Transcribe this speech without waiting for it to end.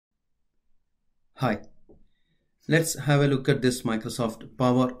Hi, let's have a look at this Microsoft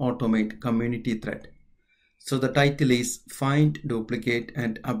Power Automate community thread. So the title is Find, Duplicate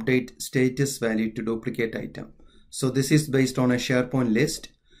and Update Status Value to Duplicate Item. So this is based on a SharePoint list.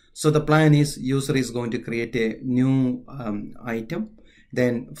 So the plan is user is going to create a new item,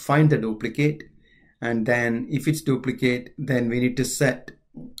 then find the duplicate, and then if it's duplicate, then we need to set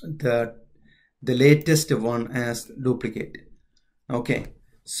the latest one as duplicate. Okay.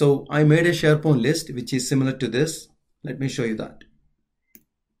 So I made a SharePoint list which is similar to this. Let me show you that.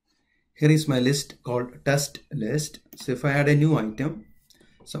 Here is my list called test list. So if I add a new item,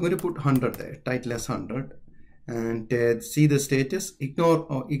 so I'm going to put 100 there, title as 100, and see the status. Ignore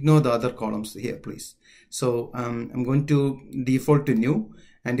the other columns here, please. So I'm going to default to new,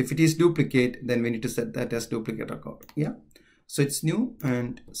 and if it is duplicate, then we need to set that as duplicate record. Yeah. So it's new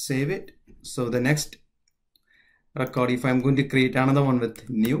and save it. So the next record, if I'm going to create another one with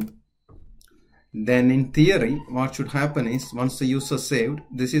new, then in theory what should happen is once the user saved,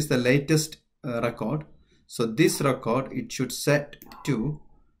 this is the latest record, so this record it should set to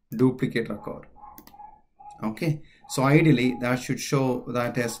duplicate record. Okay, so ideally that should show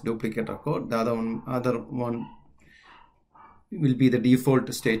that as duplicate record. The other one will be the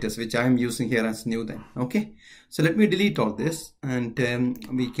default status, which I am using here as new then. Okay, so let me delete all this and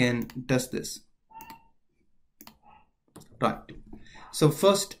we can test this. Right. So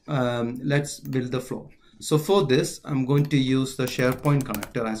first, let's build the flow. So for this, I'm going to use the SharePoint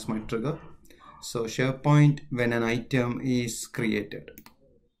connector as my trigger. So SharePoint when an item is created.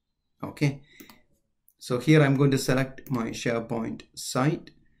 Okay. So here I'm going to select my SharePoint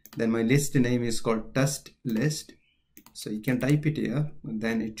site. Then my list name is called test list. So you can type it here.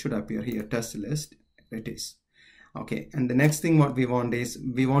 Then it should appear here, test list. It is. Okay, and the next thing what we want is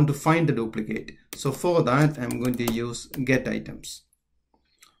we want to find the duplicate. So for that I'm going to use get items.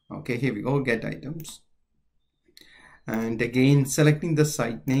 Okay, here we go, get items, and again selecting the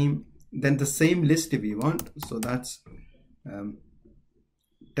site name, then the same list we want, so that's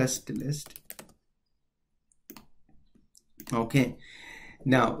test list. Okay,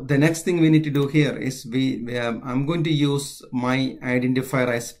 now the next thing we need to do here is I'm going to use my identifier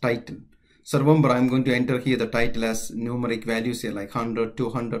as title. So remember, I'm going to enter here the title as numeric values here, like 100,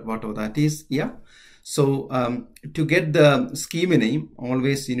 200, whatever that is. Yeah. So to get the schema name,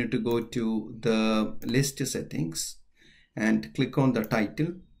 always you need to go to the list settings and click on the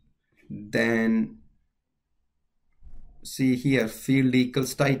title. Then see here, field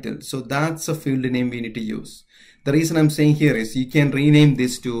equals title. So that's a field name we need to use. The reason I'm saying here is you can rename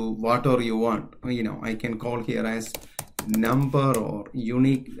this to whatever you want. You know, I can call here as number or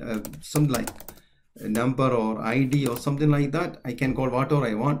unique, something like a number or ID or something like that. I can call whatever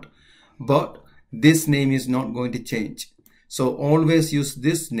I want, but this name is not going to change. So always use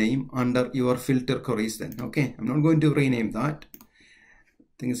this name under your filter queries then. Okay, I'm not going to rename that. I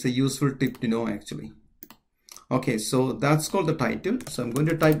think it's a useful tip to know actually. Okay, so that's called the title. So I'm going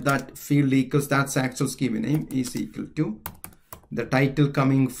to type that field equals, that's actual schema name, is equal to the title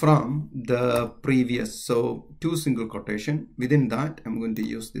coming from the previous, so two single quotation. Within that I'm going to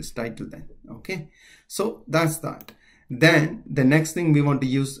use this title then. Okay, so that's that. Then the next thing we want to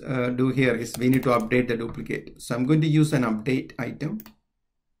use do here is we need to update the duplicate. So I'm going to use an update item,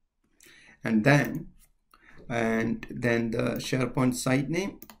 and then the SharePoint site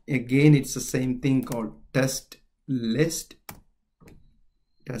name, again it's the same thing called test list.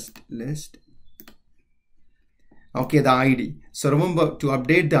 Okay, the ID. So remember, to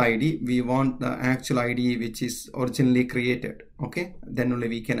update the ID, we want the actual ID which is originally created. Okay, then only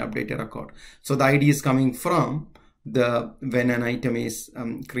we can update a record. So the ID is coming from the when an item is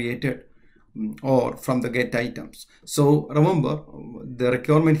created, or from the get items. So remember, the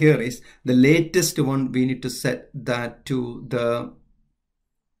requirement here is the latest one we need to set that to the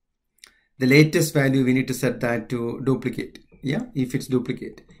latest value we need to set that to duplicate. Yeah, if it's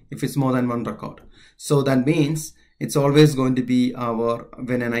duplicate, if it's more than one record. So that means it's always going to be our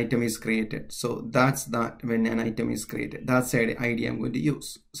when an item is created. So that's that when an item is created. That's the ID I'm going to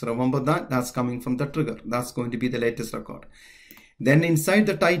use. So remember that, that's coming from the trigger. That's going to be the latest record. Then inside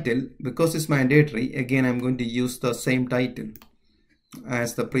the title, because it's mandatory, again I'm going to use the same title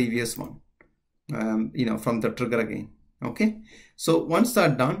as the previous one. You know, from the trigger again. Okay. So once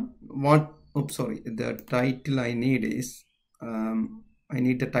that's done, the title I need is I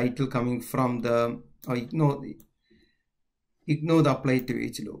need the title coming from the, ignore the apply to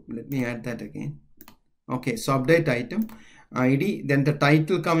each loop. Let me add that again. Okay, so update item ID, then the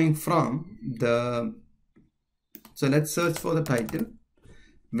title coming from the, so let's search for the title.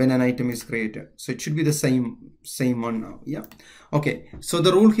 when an item is created. So it should be the same one now. Yeah. Okay. So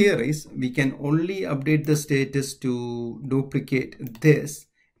the rule here is we can only update the status to duplicate this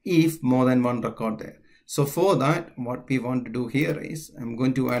if more than one record there. So for that, what we want to do here is I'm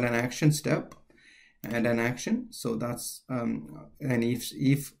going to add an action step and an action. So that's an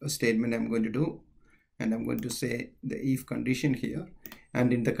if statement I'm going to do, and I'm going to say the if condition here.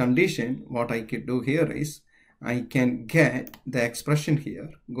 And in the condition, what I could do here is I can get the expression here,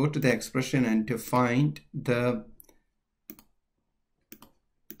 go to the expression and to find the,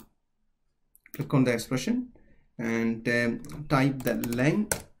 click on the expression and type the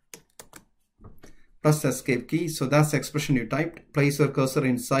length plus escape key. So that's the expression you typed. Place your cursor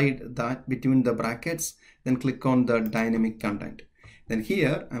inside that between the brackets, then click on the dynamic content. Then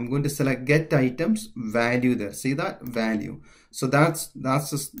here I'm going to select get items value there. See that value. So that's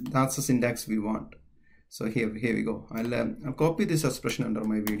the syntax we want. So here we go. I'll copy this expression under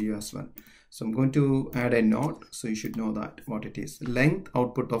my video as well. So I'm going to add a note, so you should know that what it is. Length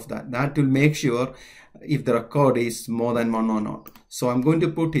output of that will make sure if the record is more than one or not. So I'm going to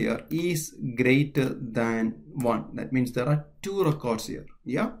put here is greater than 1. That means there are 2 records here.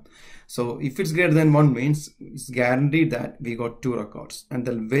 Yeah. So if it's greater than 1 means it's guaranteed that we got 2 records, and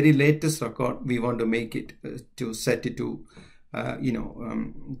the very latest record we want to make it to set it to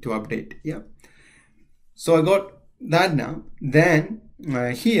to update. Yeah. So I got that now. Then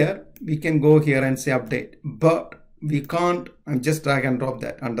here we can go here and say update, but we can't just drag and drop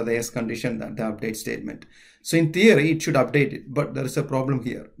that under the else condition, that the update statement. So in theory it should update it, but there is a problem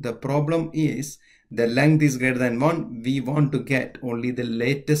here. The problem is the length is greater than 1. We want to get only the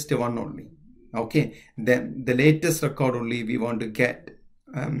latest one only. Okay, then the latest record only we want to get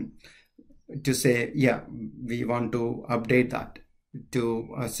to say, yeah, we want to update that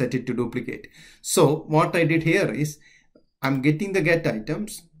to set it to duplicate. So what I did here is I'm getting the get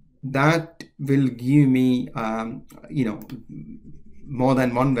items that will give me more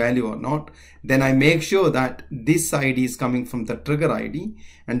than one value or not. Then I make sure that this ID is coming from the trigger ID,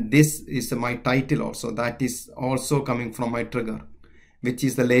 and this is my title also, that is also coming from my trigger, which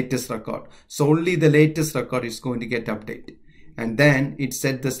is the latest record. So only the latest record is going to get updated, and then it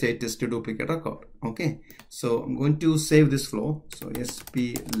set the status to duplicate record. Okay, so I'm going to save this flow. So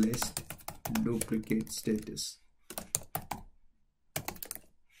sp list duplicate status.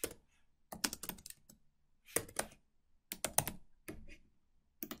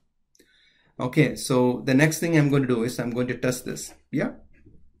 Okay, so the next thing I'm going to do is I'm going to test this. Yeah,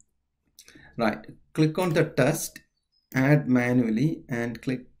 right, click on the test, add manually, and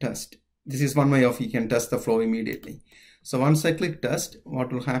click test. This is one way of you can test the flow immediately. So once I click test,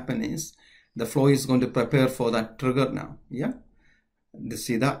 what will happen is the flow is going to prepare for that trigger now. Yeah,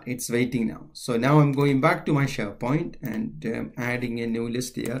 see that it's waiting now. So now I'm going back to my SharePoint and adding a new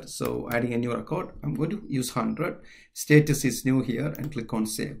list here. So adding a new record, I'm going to use 100. Status is new here, and click on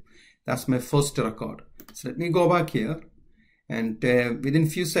save. That's my first record. So let me go back here, and within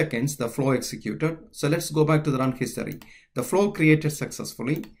few seconds the flow executed. So let's go back to the run history. The flow created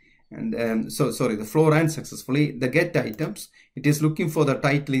successfully, and the flow ran successfully. The get items, it is looking for the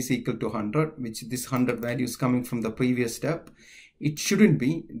title is equal to 100, which this 100 value is coming from the previous step. It shouldn't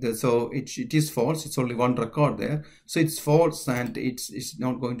be, so it is false. It's only one record there, so it's false, and it's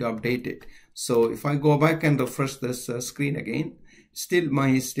not going to update it. So if I go back and refresh this screen again, still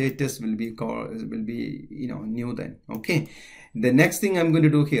my status will be new then. Okay, the next thing I'm going to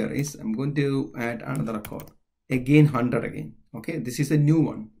do here is I'm going to add another record, again 100 again. Okay, this is a new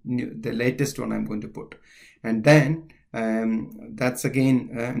one, the latest one I'm going to put, and then that's again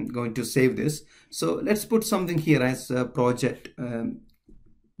I'm going to save this. So let's put something here as project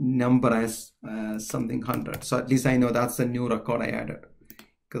number as something 100. So at least I know that's a new record I added,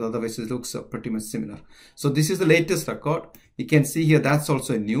 because otherwise it looks pretty much similar. So this is the latest record. You can see here that's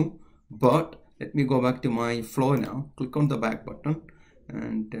also new, but let me go back to my flow now. Click on the back button,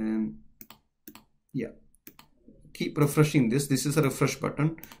 and yeah, keep refreshing this. This is a refresh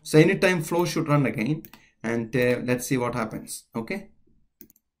button. So anytime flow should run again, and let's see what happens. Okay,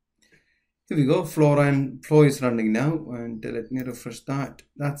 here we go. Flow is running now, and let me refresh that.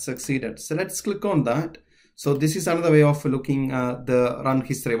 That succeeded. So let's click on that. So this is another way of looking at the run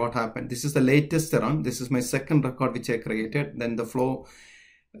history, what happened. This is the latest run. This is my second record which I created. Then the flow,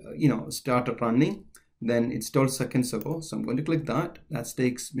 started running. Then it's 12 seconds ago. So I'm going to click that. That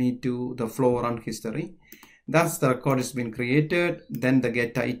takes me to the flow run history. That's the record has been created. Then the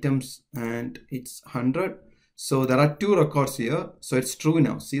get items, and it's 100. So there are 2 records here. So it's true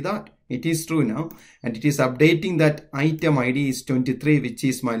now. See that? It is true now, and it is updating that item ID is 23, which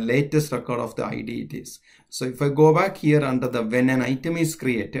is my latest record of the ID it is. So if I go back here under the when an item is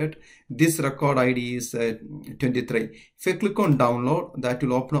created, this record ID is 23. If I click on download, that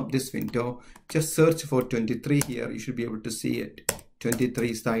will open up this window. Just search for 23 here. You should be able to see it. 23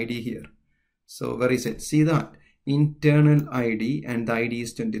 is the ID here. So where is it? See that? Internal ID, and the ID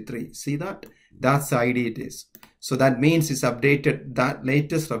is 23. See that? That's the ID it is. So that means it's updated that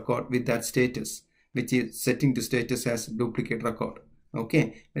latest record with that status, which is setting the status as duplicate record.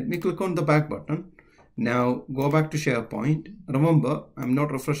 Okay, let me click on the back button. Now go back to SharePoint. Remember, I'm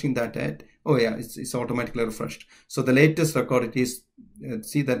not refreshing that yet. Oh yeah, it's automatically refreshed. So the latest record, it is,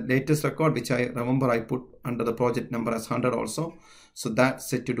 see that latest record, which I remember I put under the project number as 100 also. So that's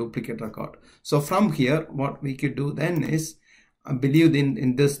set to duplicate record. So from here, what we could do then is, I believe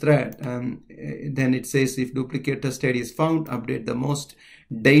in this thread, then it says if duplicate state is found, update the most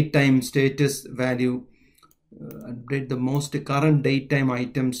datetime status value, update the most current datetime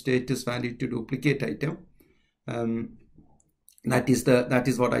item status value to duplicate item. That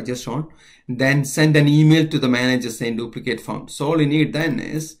is what I just shown. Then send an email to the manager saying duplicate found. So all you need then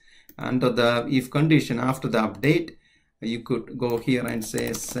is, under the if condition after the update, you could go here and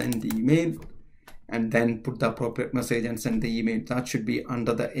say send email, and then put the appropriate message and send the email. That should be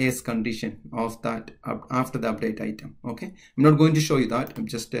under the else condition of that after the update item. Okay, I'm not going to show you that. I'm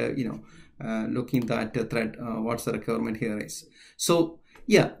just looking at the thread, what's the requirement here is. So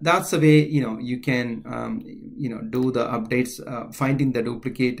yeah, that's the way you can do the updates, finding the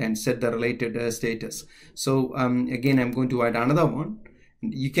duplicate and set the related status. So again, I'm going to add another one.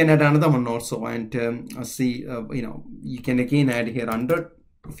 You can add another one also, and see you can again add here 100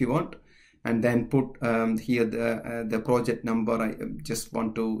 if you want, and then put here the project number. I just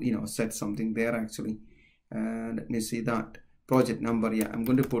want to set something there actually. Let me see that project number. Yeah, I'm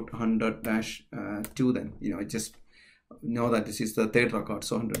going to put 100-2 then. I just know that this is the third record,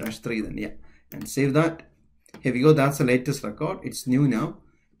 so 100-3 then. Yeah, and save that. Here we go. That's the latest record. It's new now.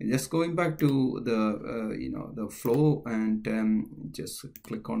 Just going back to the the flow, and just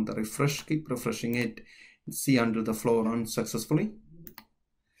click on the refresh. Keep refreshing it. See under the flow run successfully.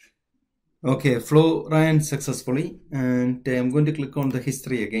 Okay, flow ran successfully, and I'm going to click on the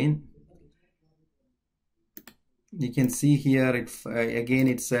history again. You can see here again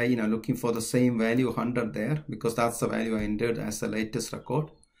it's looking for the same value 100 there, because that's the value I entered as the latest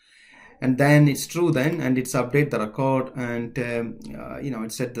record. And then it's true then, and it's update the record, and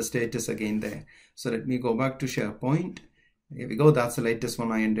it set the status again there. So let me go back to SharePoint. Here we go. That's the latest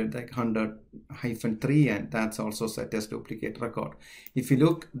one I entered, like 100-3, and that's also set as duplicate record. If you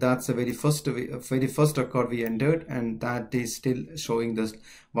look, that's the very first record we entered, and that is still showing this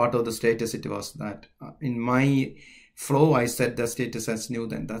what of the status it was. That in my flow I set the status as new.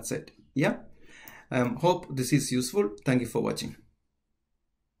 Then that's it. Yeah. Hope this is useful. Thank you for watching.